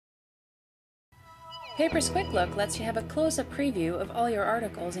Papers Quicklook lets you have a close-up preview of all your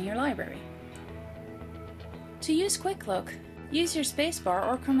articles in your library. To use Quicklook, use your spacebar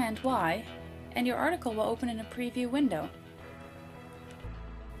or Command Y, and your article will open in a preview window.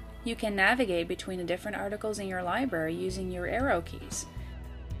 You can navigate between the different articles in your library using your arrow keys.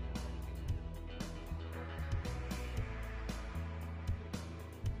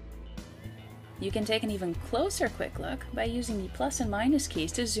 You can take an even closer quick look by using the plus and minus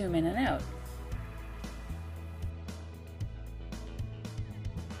keys to zoom in and out.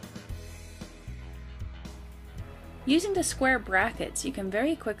 Using the square brackets, you can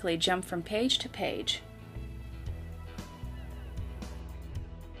very quickly jump from page to page.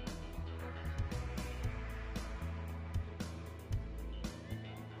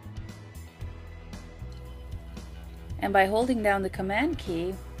 And by holding down the Command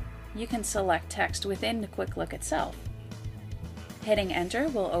key, you can select text within the Quicklook itself. Hitting Enter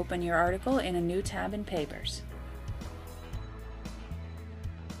will open your article in a new tab in Papers.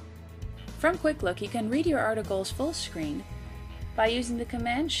 From Quicklook, you can read your articles full screen by using the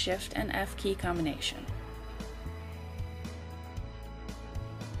Command Shift and F key combination.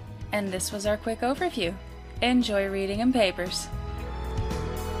 And this was our quick overview. Enjoy reading in Papers!